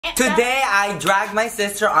Today, I dragged my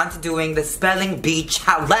sister onto doing the spelling bee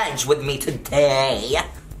challenge with me today.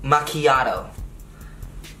 Macchiato.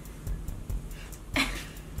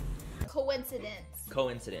 Coincidence.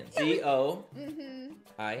 Coincidence.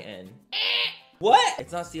 C-O-I-N. What?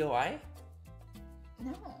 It's not C-O-I?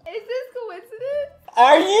 No. Is this coincidence?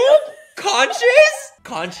 Are you conscious?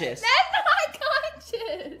 Conscious. That's not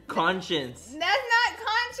conscious. Conscience. That's not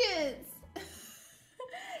conscience.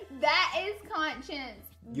 That is conscience.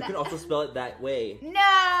 You can also spell it that way.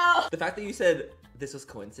 No. The fact that you said this was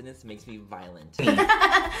coincidence makes me violent.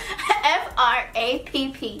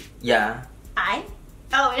 F-R-A-P-P. Yeah. I?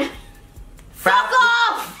 Oh. Fuck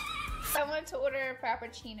off! If I wanted to order a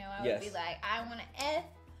frappuccino, I would be like, I want an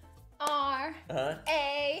F-R-A-P-P-I.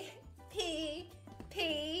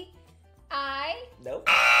 Nope.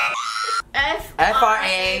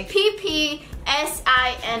 F-R-A-P-P-S-I-N-O.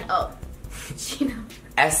 Chino.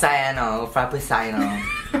 S-I-N-O, frappuccino.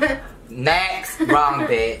 Next, wrong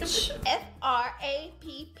bitch. F-R-A-P-P-C-H-I.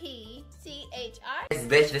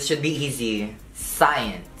 Bitch, this should be easy.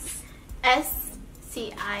 Science.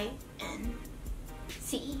 S-C-I-N-C-E.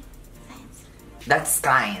 Science. That's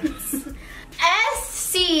science.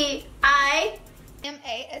 S-C-I-M-A-S-S-A.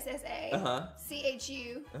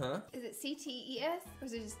 C-H-U. Is it C-T-E-S? Or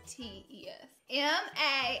is it just T-E-S?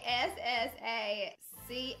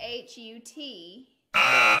 M-A-S-S-A-C-H-U-T.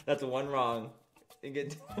 No, that's one wrong. You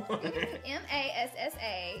get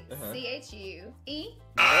M-A-S-S-A-C-H-U-E.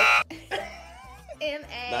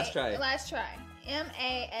 M-A. Last try. Last try.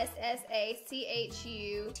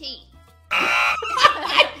 M-A-S-S-A-C-H-U-T.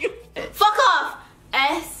 Fuck off!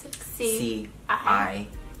 S-C-I-E.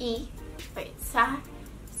 Wait,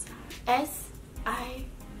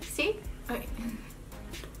 S-I-C? Wait.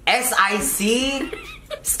 S-I-C?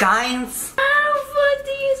 Science? How the fuck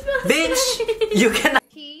do you spell Bitch, you cannot.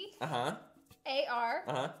 P. Uh-huh. A-R.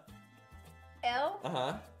 Uh-huh. L.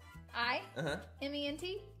 Uh-huh. I. Uh-huh.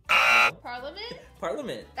 M-E-N-T. No. Parliament?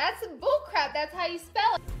 Parliament. That's bullcrap. That's how you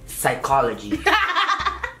spell it. Psychology.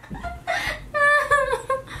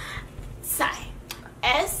 Sci.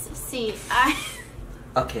 S-C-I.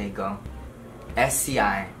 Okay, go.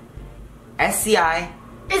 S-C-I. S-C-I.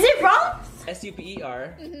 Is it wrong?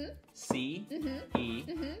 S-U-P-E-R.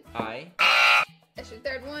 C-E-I. That's your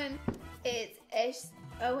third one. It's S.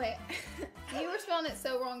 Oh wait, you were spelling it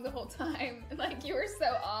so wrong the whole time. Like you were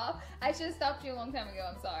so off. I should have stopped you a long time ago.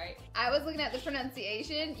 I'm sorry. I was looking at the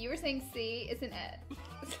pronunciation. You were saying C. It's an S.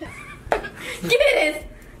 Get it!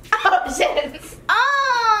 Oh shit!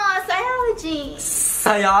 Oh, biology.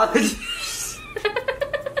 Biology. I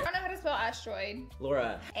don't know how to spell asteroid.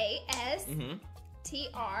 Laura. A-S-T-R.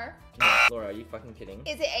 No, Laura, are you fucking kidding?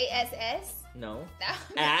 Is it A-S-S? No. No.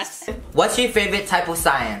 Ass. What's your favorite type of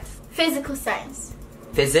science? Physical science.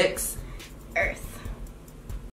 Physics? Earth.